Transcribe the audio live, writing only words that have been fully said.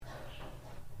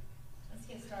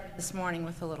this morning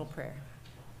with a little prayer.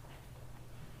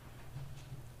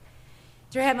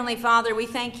 Dear Heavenly Father, we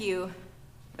thank you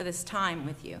for this time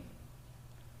with you,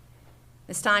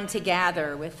 this time to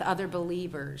gather with other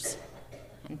believers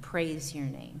and praise your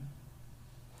name.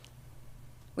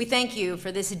 We thank you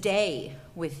for this day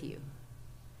with you,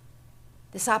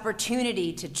 this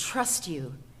opportunity to trust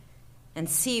you and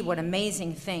see what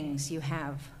amazing things you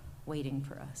have waiting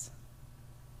for us.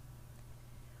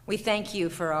 We thank you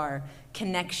for our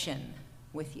connection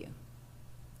with you.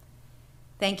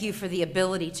 Thank you for the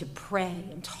ability to pray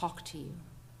and talk to you.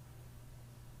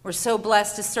 We're so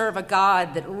blessed to serve a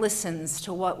God that listens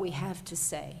to what we have to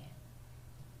say,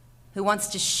 who wants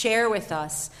to share with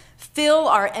us, fill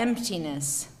our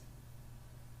emptiness,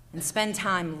 and spend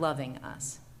time loving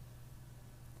us.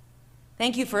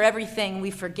 Thank you for everything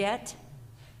we forget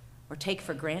or take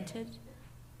for granted.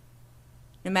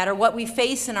 No matter what we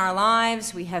face in our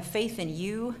lives, we have faith in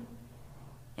you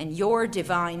and your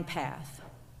divine path.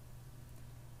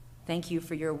 Thank you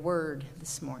for your word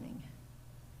this morning.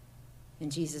 In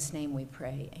Jesus' name we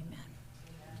pray,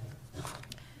 amen.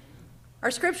 Our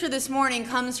scripture this morning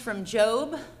comes from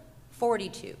Job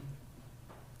 42.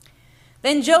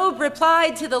 Then Job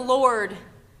replied to the Lord,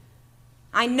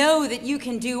 I know that you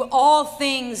can do all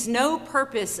things, no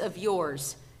purpose of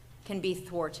yours can be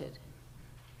thwarted.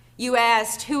 You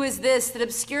asked, who is this that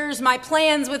obscures my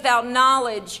plans without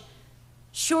knowledge?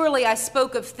 Surely I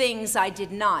spoke of things I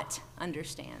did not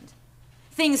understand,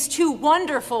 things too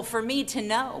wonderful for me to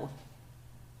know.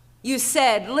 You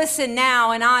said, listen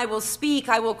now, and I will speak.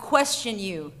 I will question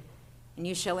you, and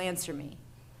you shall answer me.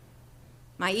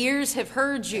 My ears have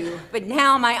heard you, but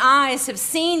now my eyes have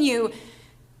seen you.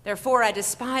 Therefore I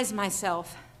despise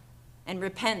myself and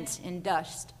repent in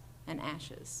dust and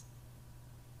ashes.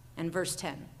 And verse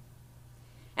 10.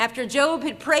 After Job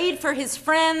had prayed for his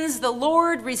friends, the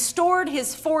Lord restored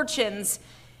his fortunes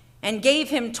and gave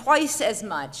him twice as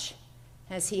much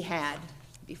as he had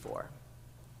before.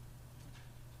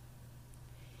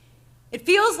 It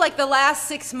feels like the last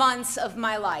 6 months of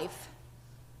my life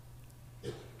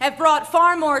have brought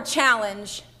far more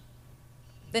challenge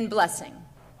than blessing.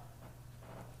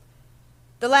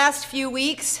 The last few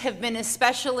weeks have been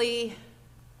especially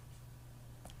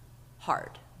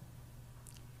hard.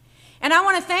 And I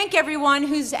want to thank everyone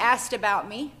who's asked about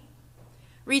me,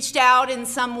 reached out in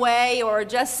some way, or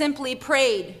just simply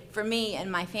prayed for me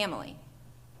and my family.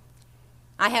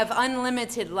 I have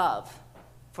unlimited love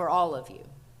for all of you.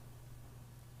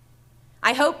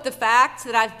 I hope the fact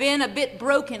that I've been a bit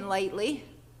broken lately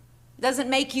doesn't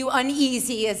make you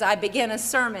uneasy as I begin a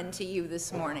sermon to you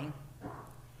this morning.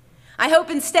 I hope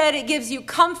instead it gives you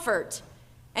comfort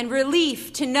and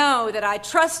relief to know that I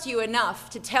trust you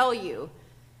enough to tell you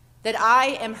that I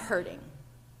am hurting.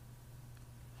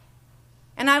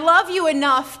 And I love you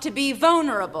enough to be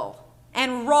vulnerable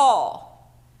and raw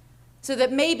so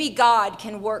that maybe God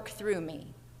can work through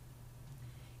me.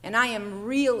 And I am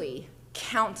really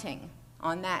counting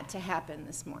on that to happen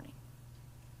this morning.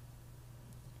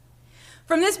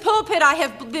 From this pulpit, I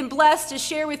have been blessed to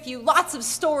share with you lots of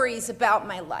stories about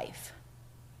my life.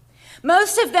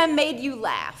 Most of them made you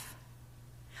laugh.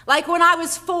 Like when I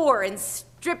was 4 and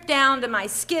stripped down to my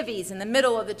skivvies in the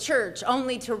middle of the church,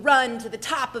 only to run to the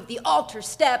top of the altar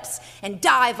steps and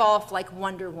dive off like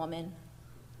Wonder Woman.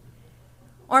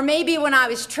 Or maybe when I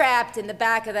was trapped in the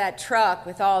back of that truck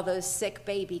with all those sick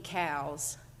baby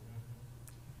cows.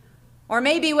 Or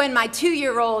maybe when my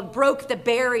 2-year-old broke the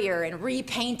barrier and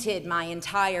repainted my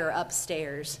entire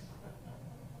upstairs.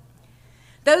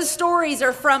 Those stories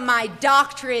are from my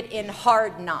doctorate in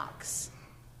hard knocks.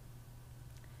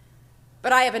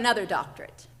 But I have another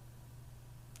doctorate.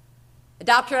 A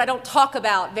doctorate I don't talk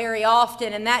about very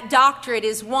often, and that doctorate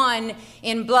is one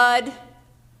in blood,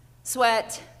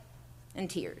 sweat, and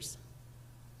tears.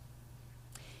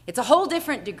 It's a whole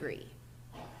different degree.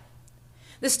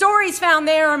 The stories found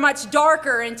there are much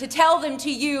darker, and to tell them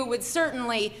to you would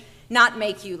certainly not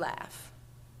make you laugh.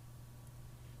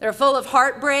 They're full of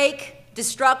heartbreak,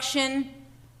 destruction,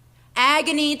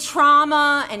 agony,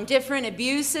 trauma, and different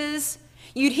abuses.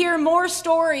 You'd hear more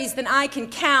stories than I can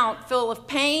count, full of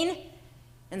pain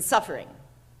and suffering.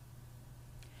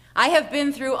 I have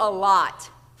been through a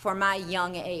lot for my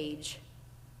young age.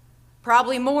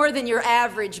 Probably more than your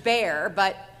average bear,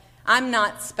 but I'm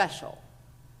not special.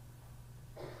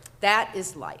 That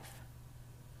is life.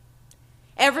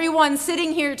 Everyone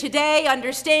sitting here today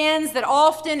understands that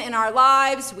often in our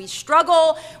lives we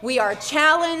struggle, we are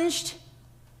challenged,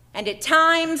 and at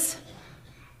times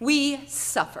we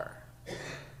suffer.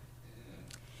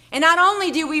 And not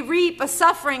only do we reap a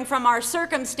suffering from our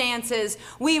circumstances,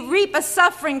 we reap a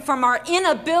suffering from our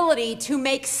inability to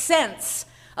make sense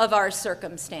of our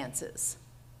circumstances.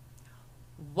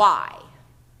 Why?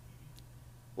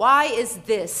 Why is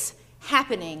this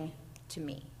happening to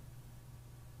me?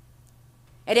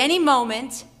 At any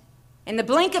moment, in the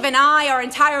blink of an eye, our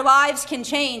entire lives can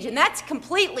change, and that's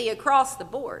completely across the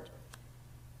board.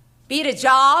 Be it a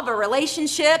job, a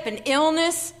relationship, an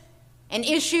illness, an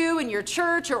issue in your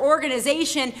church or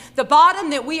organization, the bottom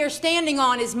that we are standing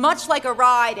on is much like a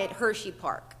ride at Hershey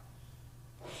Park.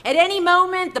 At any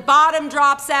moment, the bottom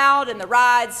drops out and the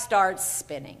ride starts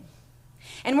spinning.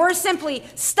 And we're simply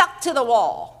stuck to the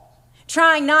wall,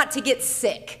 trying not to get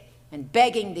sick and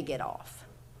begging to get off.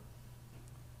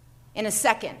 In a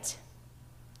second,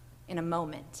 in a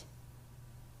moment,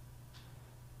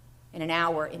 in an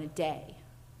hour, in a day,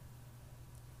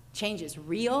 change is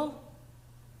real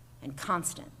and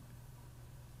constant.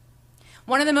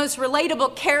 One of the most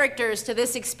relatable characters to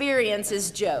this experience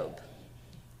is Job.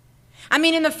 I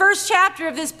mean, in the first chapter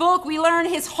of this book, we learn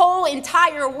his whole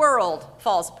entire world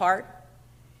falls apart.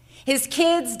 His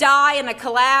kids die in a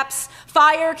collapse.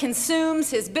 Fire consumes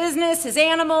his business, his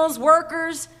animals,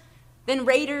 workers. Then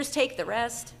raiders take the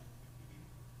rest.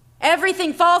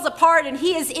 Everything falls apart, and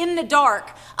he is in the dark,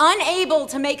 unable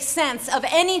to make sense of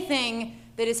anything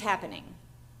that is happening.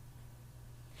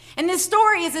 And this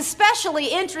story is especially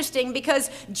interesting because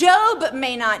Job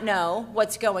may not know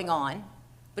what's going on,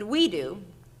 but we do.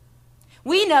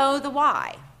 We know the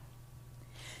why.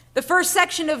 The first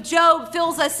section of Job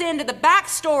fills us into the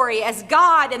backstory as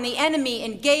God and the enemy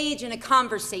engage in a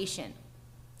conversation.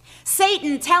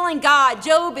 Satan telling God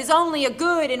Job is only a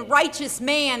good and righteous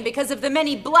man because of the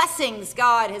many blessings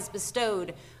God has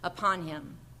bestowed upon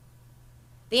him.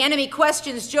 The enemy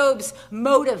questions Job's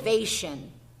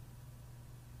motivation.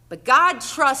 But God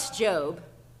trusts Job.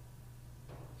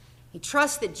 He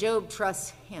trusts that Job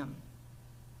trusts him.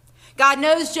 God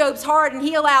knows Job's heart, and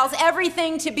he allows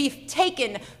everything to be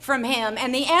taken from him.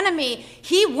 And the enemy,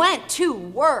 he went to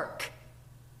work,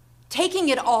 taking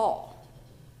it all.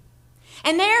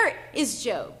 And there is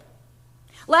Job,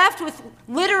 left with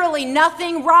literally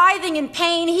nothing, writhing in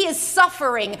pain. He is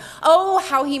suffering. Oh,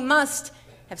 how he must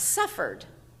have suffered.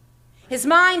 His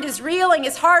mind is reeling.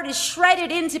 His heart is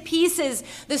shredded into pieces.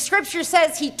 The scripture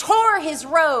says he tore his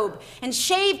robe and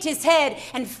shaved his head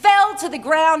and fell to the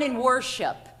ground in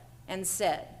worship and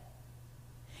said,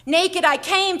 "Naked I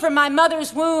came from my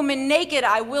mother's womb, and naked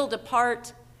I will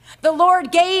depart. The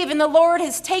Lord gave, and the Lord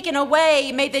has taken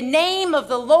away. May the name of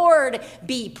the Lord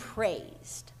be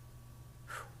praised."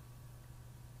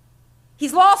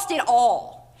 He's lost it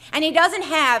all. And he doesn't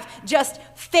have just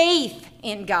faith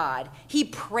in God. He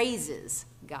praises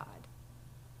God.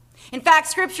 In fact,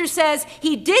 Scripture says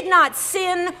he did not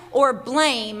sin or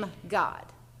blame God.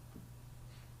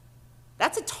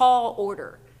 That's a tall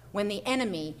order when the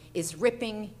enemy is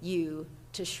ripping you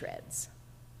to shreds.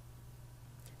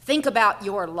 Think about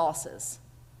your losses,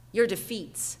 your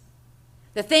defeats,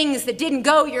 the things that didn't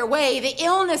go your way, the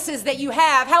illnesses that you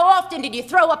have. How often did you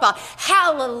throw up a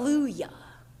hallelujah?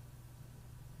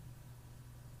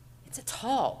 It's a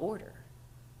tall order.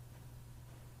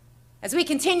 As we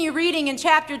continue reading in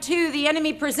chapter 2, the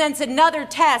enemy presents another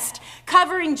test,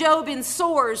 covering Job in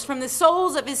sores from the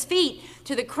soles of his feet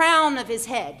to the crown of his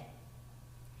head.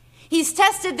 He's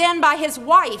tested then by his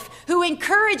wife, who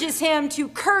encourages him to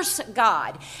curse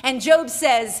God. And Job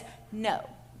says, no,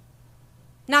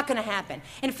 not going to happen.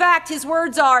 In fact, his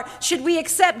words are, should we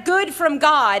accept good from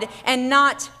God and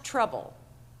not trouble?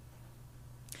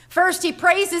 First, he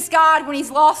praises God when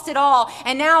he's lost it all.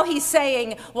 And now he's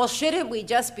saying, well, shouldn't we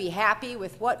just be happy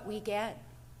with what we get?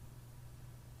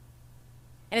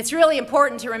 And it's really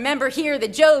important to remember here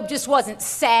that Job just wasn't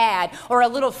sad or a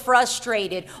little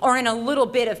frustrated or in a little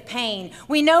bit of pain.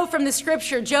 We know from the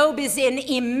scripture Job is in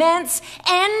immense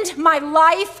end my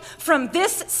life from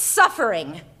this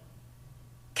suffering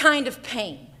kind of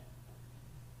pain,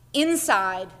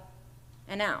 inside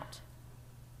and out.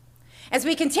 As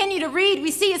we continue to read,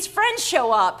 we see his friends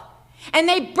show up, and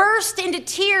they burst into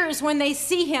tears when they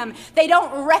see him. They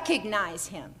don't recognize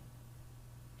him.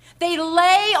 They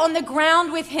lay on the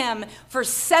ground with him for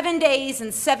 7 days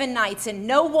and 7 nights, and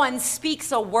no one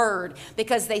speaks a word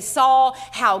because they saw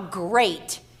how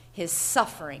great his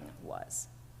suffering was.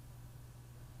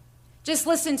 Just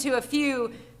listen to a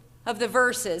few of the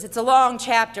verses. It's a long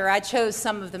chapter. I chose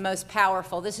some of the most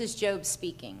powerful. This is Job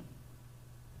speaking.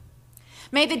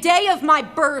 May the day of my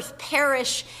birth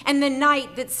perish, and the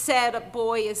night that said a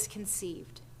boy is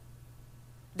conceived.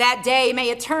 That day may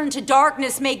it turn to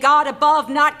darkness. May God above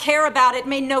not care about it.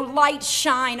 May no light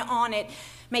shine on it.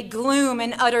 May gloom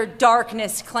and utter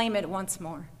darkness claim it once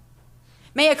more.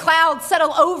 May a cloud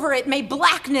settle over it. May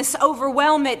blackness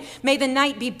overwhelm it. May the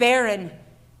night be barren.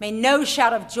 May no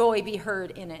shout of joy be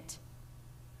heard in it.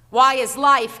 Why is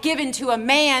life given to a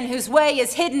man whose way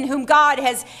is hidden, whom God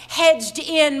has hedged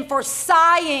in? For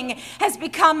sighing has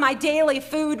become my daily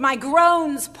food. My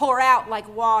groans pour out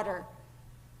like water.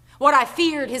 What I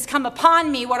feared has come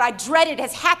upon me. What I dreaded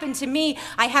has happened to me.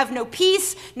 I have no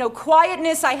peace, no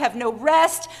quietness. I have no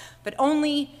rest, but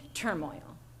only turmoil.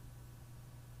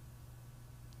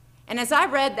 And as I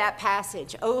read that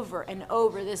passage over and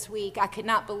over this week, I could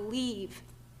not believe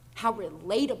how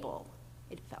relatable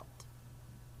it felt.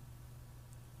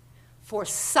 For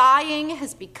sighing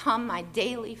has become my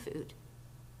daily food.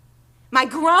 My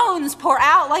groans pour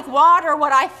out like water.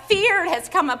 What I feared has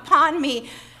come upon me.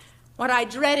 What I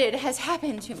dreaded has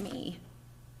happened to me.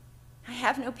 I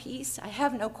have no peace. I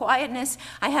have no quietness.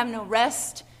 I have no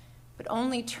rest, but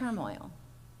only turmoil.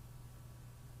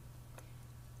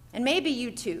 And maybe you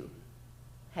too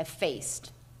have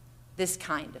faced this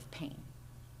kind of pain.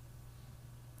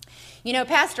 You know,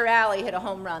 Pastor Allie hit a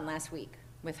home run last week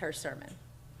with her sermon.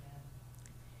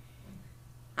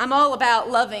 I'm all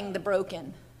about loving the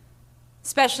broken,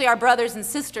 especially our brothers and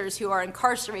sisters who are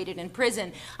incarcerated in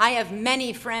prison. I have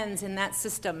many friends in that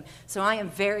system, so I am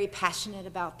very passionate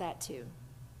about that too.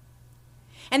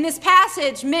 And this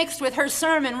passage mixed with her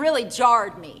sermon really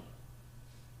jarred me.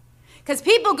 Because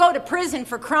people go to prison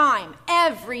for crime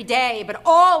every day, but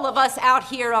all of us out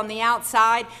here on the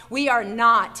outside, we are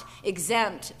not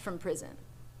exempt from prison.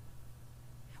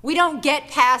 We don't get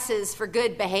passes for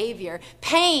good behavior.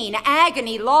 Pain,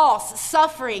 agony, loss,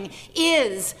 suffering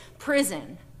is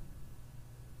prison.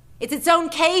 It's its own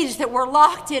cage that we're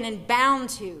locked in and bound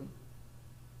to.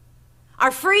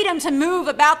 Our freedom to move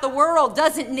about the world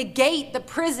doesn't negate the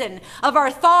prison of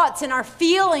our thoughts and our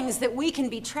feelings that we can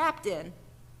be trapped in.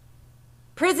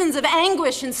 Prisons of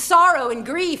anguish and sorrow and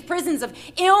grief, prisons of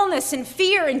illness and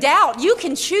fear and doubt. You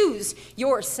can choose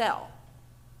your cell.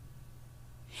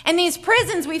 And these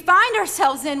prisons we find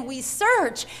ourselves in, we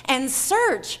search and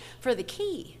search for the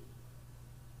key.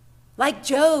 Like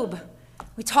Job,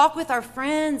 we talk with our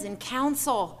friends and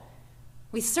counsel.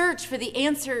 We search for the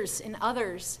answers in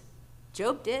others.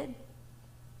 Job did.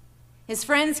 His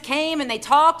friends came and they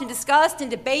talked and discussed and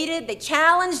debated. They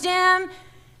challenged him.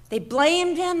 They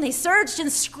blamed him. They searched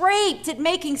and scraped at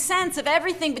making sense of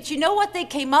everything. But you know what they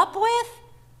came up with?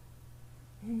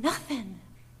 Nothing.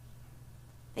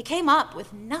 They came up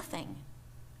with nothing.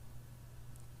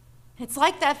 It's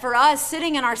like that for us,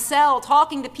 sitting in our cell,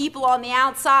 talking to people on the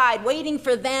outside, waiting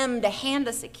for them to hand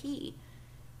us a key.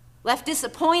 Left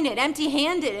disappointed,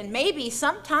 empty-handed, and maybe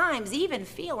sometimes even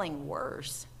feeling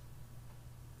worse.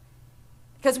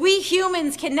 Because we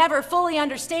humans can never fully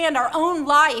understand our own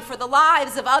life or the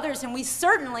lives of others, and we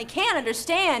certainly can't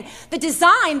understand the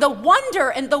design, the wonder,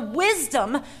 and the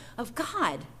wisdom of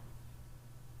God.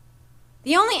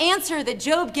 The only answer that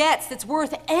Job gets that's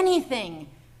worth anything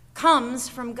comes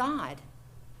from God.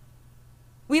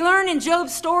 We learn in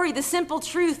Job's story the simple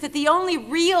truth that the only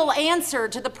real answer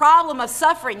to the problem of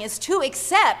suffering is to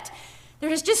accept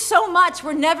there is just so much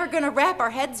we're never going to wrap our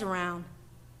heads around.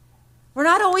 We're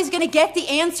not always going to get the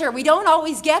answer. We don't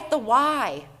always get the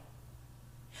why.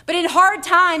 But in hard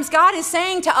times, God is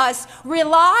saying to us,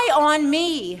 rely on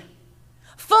me.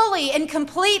 Fully and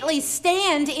completely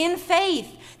stand in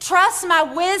faith. Trust my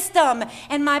wisdom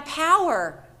and my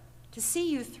power to see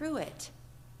you through it.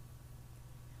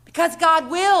 Because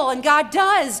God will and God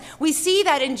does. We see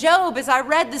that in Job, as I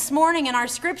read this morning in our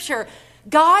scripture.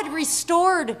 God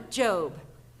restored Job.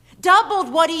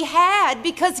 Doubled what he had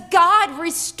because God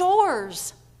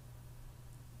restores.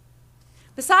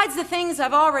 Besides the things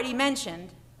I've already mentioned,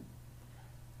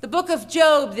 the book of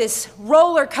Job, this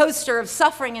roller coaster of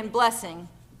suffering and blessing,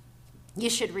 you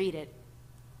should read it.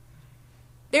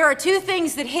 There are two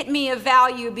things that hit me of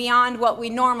value beyond what we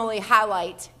normally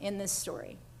highlight in this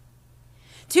story.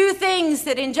 Two things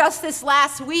that in just this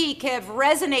last week have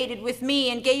resonated with me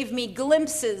and gave me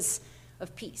glimpses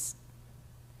of peace.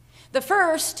 The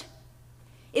first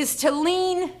is to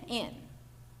lean in.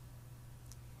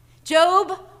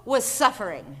 Job was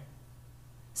suffering,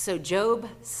 so Job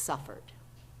suffered.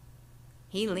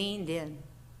 He leaned in.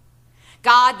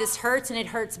 God, this hurts and it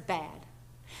hurts bad.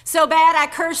 So bad I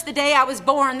cursed the day I was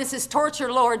born. This is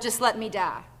torture, Lord, just let me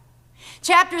die.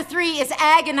 Chapter 3 is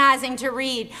agonizing to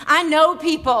read. I know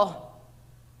people.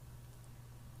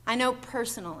 I know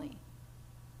personally.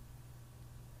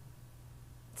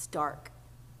 It's dark.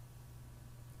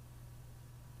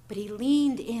 But he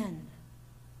leaned in.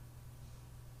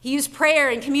 He used prayer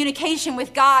and communication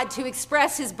with God to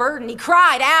express his burden. He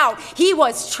cried out. He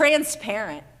was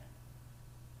transparent.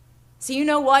 So you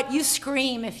know what? You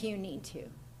scream if you need to.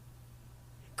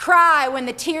 Cry when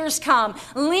the tears come.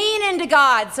 Lean into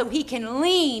God so he can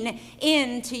lean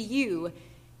into you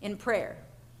in prayer.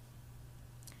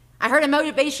 I heard a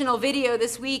motivational video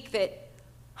this week that,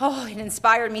 it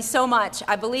inspired me so much.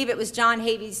 I believe it was John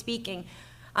Havey speaking.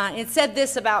 It said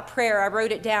this about prayer. I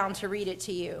wrote it down to read it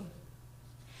to you.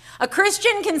 A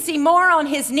Christian can see more on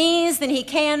his knees than he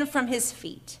can from his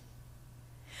feet.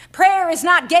 Prayer is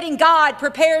not getting God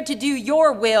prepared to do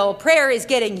your will. Prayer is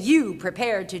getting you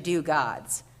prepared to do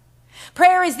God's.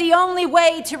 Prayer is the only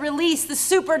way to release the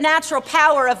supernatural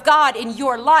power of God in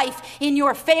your life, in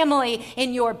your family,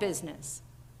 in your business.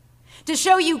 To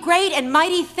show you great and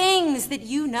mighty things that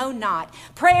you know not.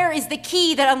 Prayer is the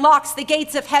key that unlocks the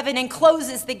gates of heaven and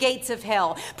closes the gates of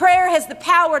hell. Prayer has the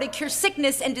power to cure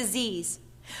sickness and disease.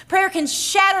 Prayer can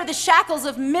shatter the shackles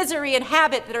of misery and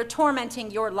habit that are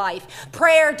tormenting your life.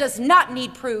 Prayer does not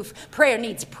need proof. Prayer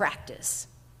needs practice.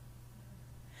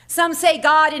 Some say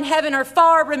God and heaven are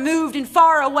far removed and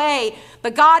far away,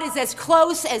 but God is as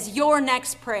close as your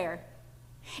next prayer.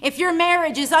 If your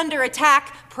marriage is under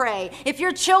attack, pray. If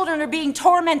your children are being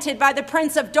tormented by the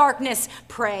prince of darkness,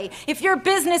 pray. If your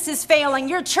business is failing,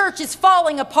 your church is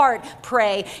falling apart,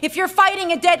 pray. If you're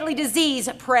fighting a deadly disease,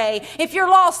 pray. If you're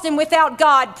lost and without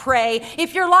God, pray.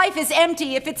 If your life is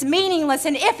empty, if it's meaningless,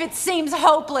 and if it seems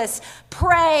hopeless,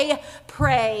 pray,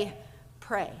 pray,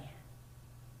 pray.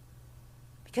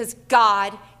 Because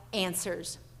God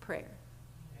answers prayer.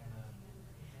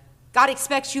 God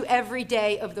expects you every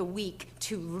day of the week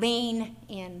to lean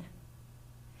in.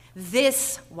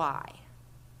 This why.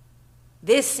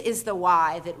 This is the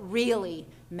why that really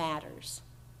matters.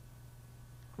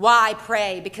 Why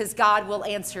pray? Because God will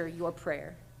answer your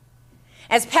prayer.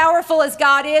 As powerful as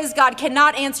God is, God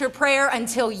cannot answer prayer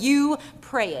until you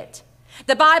pray it.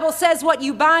 The Bible says, what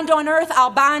you bind on earth, I'll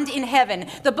bind in heaven.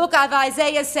 The book of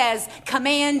Isaiah says,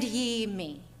 command ye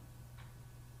me.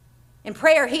 In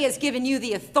prayer, he has given you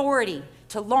the authority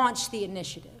to launch the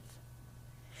initiative.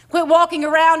 Quit walking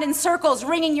around in circles,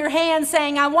 wringing your hands,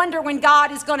 saying, I wonder when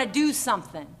God is going to do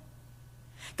something.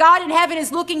 God in heaven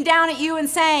is looking down at you and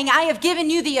saying, I have given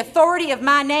you the authority of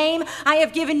my name. I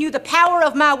have given you the power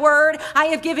of my word. I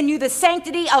have given you the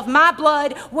sanctity of my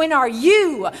blood. When are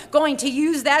you going to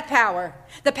use that power?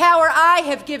 The power I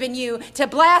have given you to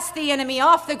blast the enemy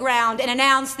off the ground and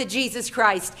announce that Jesus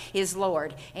Christ is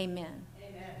Lord. Amen.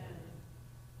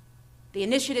 The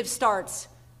initiative starts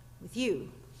with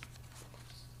you.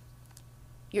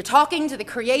 You're talking to the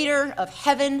creator of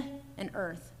heaven and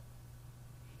earth.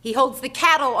 He holds the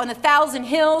cattle on 1,000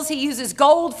 hills. He uses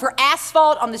gold for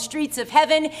asphalt on the streets of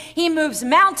heaven. He moves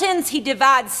mountains. He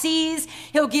divides seas.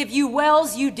 He'll give you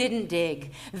wells you didn't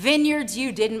dig, vineyards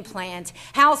you didn't plant,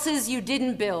 houses you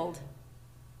didn't build.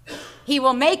 He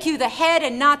will make you the head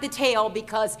and not the tail,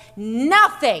 because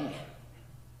nothing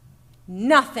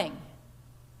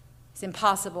is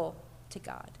impossible to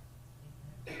God.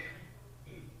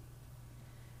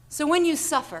 So when you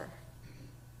suffer,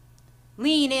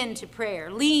 lean into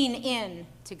prayer. Lean in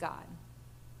to God.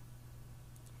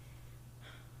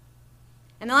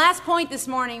 And the last point this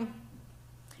morning,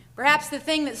 perhaps the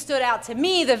thing that stood out to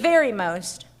me the very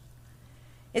most,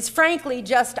 is frankly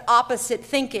just opposite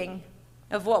thinking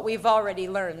of what we've already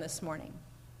learned this morning.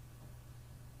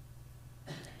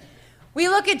 We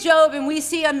look at Job and we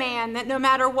see a man that no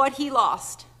matter what he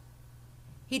lost,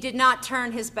 he did not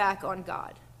turn his back on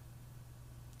God.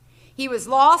 He was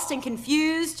lost and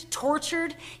confused,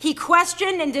 tortured. He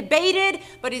questioned and debated,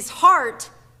 but his heart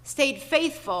stayed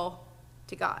faithful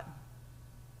to God.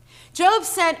 Job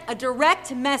sent a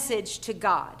direct message to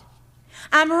God.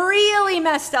 I'm really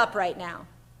messed up right now,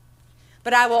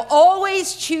 but I will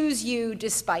always choose you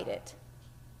despite it.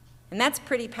 And that's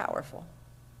pretty powerful.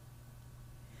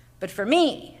 But for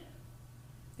me,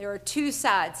 there are two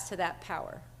sides to that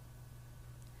power.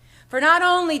 For not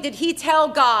only did he tell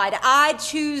God, I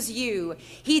choose you,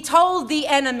 he told the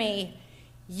enemy,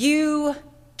 you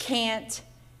can't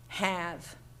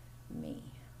have me.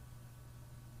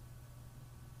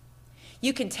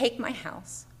 You can take my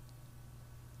house.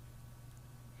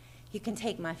 You can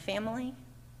take my family,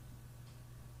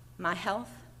 my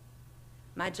health,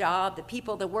 my job, the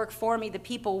people that work for me, the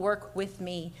people who work with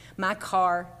me, my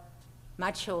car,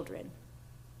 my children,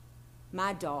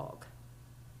 my dog.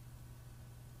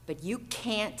 But you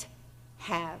can't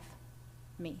have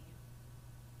me.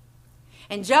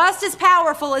 And just as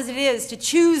powerful as it is to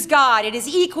choose God, it is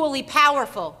equally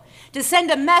powerful to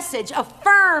send a message, a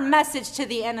firm message to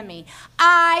the enemy.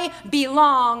 I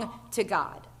belong to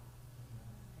God.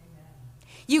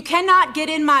 You cannot get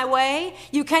in my way.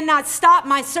 You cannot stop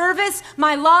my service,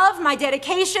 my love, my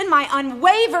dedication, my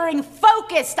unwavering,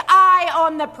 focused eye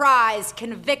on the prize,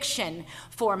 conviction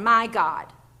for my God.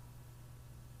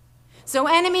 So,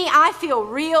 enemy, I feel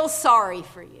real sorry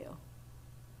for you.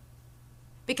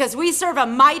 Because we serve a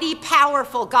mighty,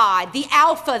 powerful God, the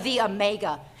Alpha, the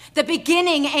Omega, the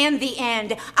beginning and the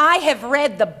end. I have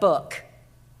read the book.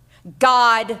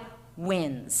 God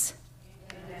wins.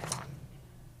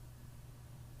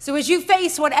 So as you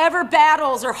face whatever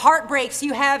battles or heartbreaks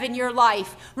you have in your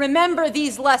life, remember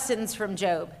these lessons from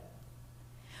Job.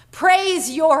 Praise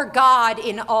your God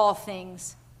in all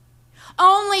things.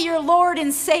 Only your Lord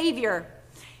and Savior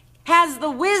has the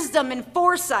wisdom and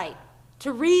foresight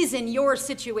to reason your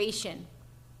situation.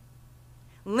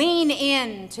 Lean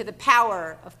in to the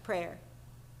power of prayer.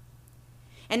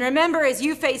 And remember, as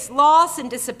you face loss and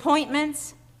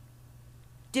disappointments,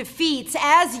 defeats,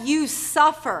 as you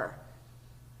suffer,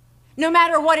 no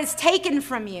matter what is taken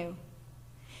from you,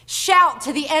 shout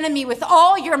to the enemy with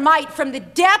all your might from the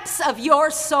depths of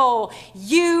your soul,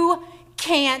 you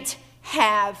can't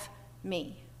have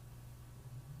me.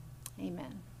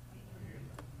 Amen.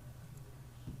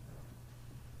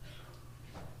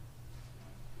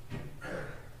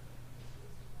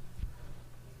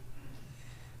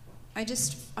 I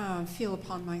just feel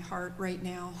upon my heart right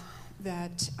now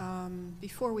that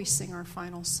before we sing our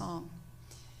final song,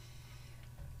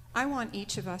 I want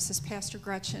each of us, as Pastor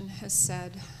Gretchen has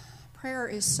said, prayer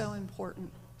is so important.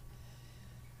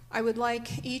 I would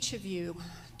like each of you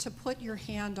to put your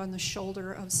hand on the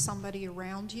shoulder of somebody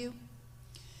around you.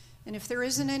 And if there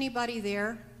isn't anybody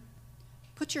there,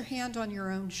 put your hand on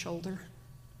your own shoulder.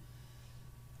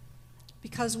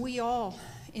 Because we all,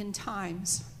 in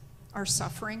times, are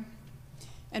suffering.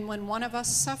 And when one of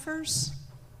us suffers,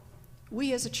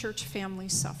 we as a church family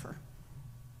suffer.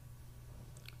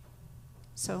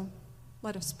 So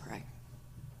let us pray.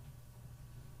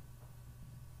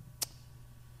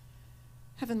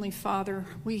 Heavenly Father,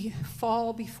 we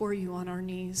fall before you on our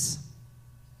knees.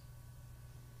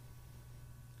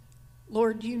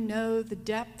 Lord, you know the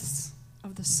depths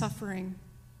of the suffering.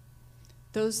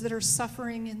 Those that are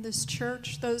suffering in this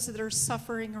church, those that are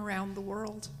suffering around the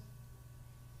world.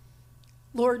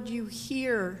 Lord, you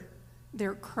hear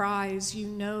their cries, you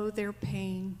know their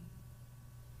pain.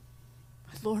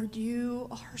 Lord, you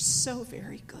are so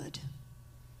very good.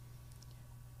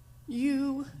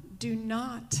 You do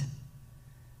not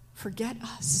forget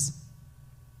us.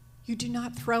 You do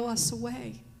not throw us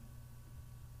away.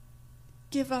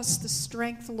 Give us the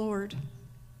strength, Lord,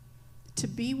 to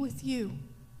be with you,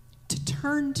 to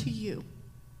turn to you,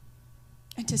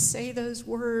 and to say those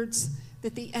words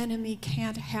that the enemy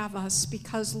can't have us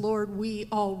because, Lord, we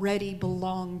already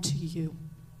belong to you.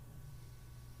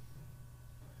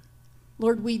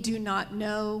 Lord, we do not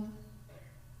know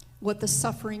what the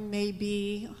suffering may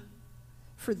be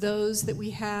for those that we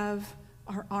have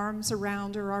our arms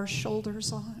around or our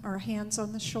shoulders on, our hands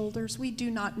on the shoulders. We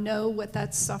do not know what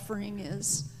that suffering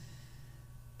is,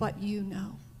 but you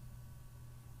know.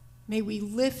 May we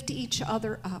lift each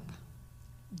other up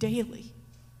daily.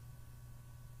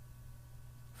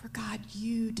 For God,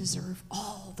 you deserve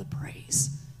all the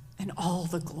praise and all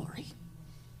the glory.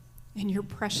 In your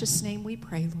precious name we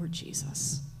pray, Lord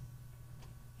Jesus.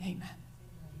 Amen.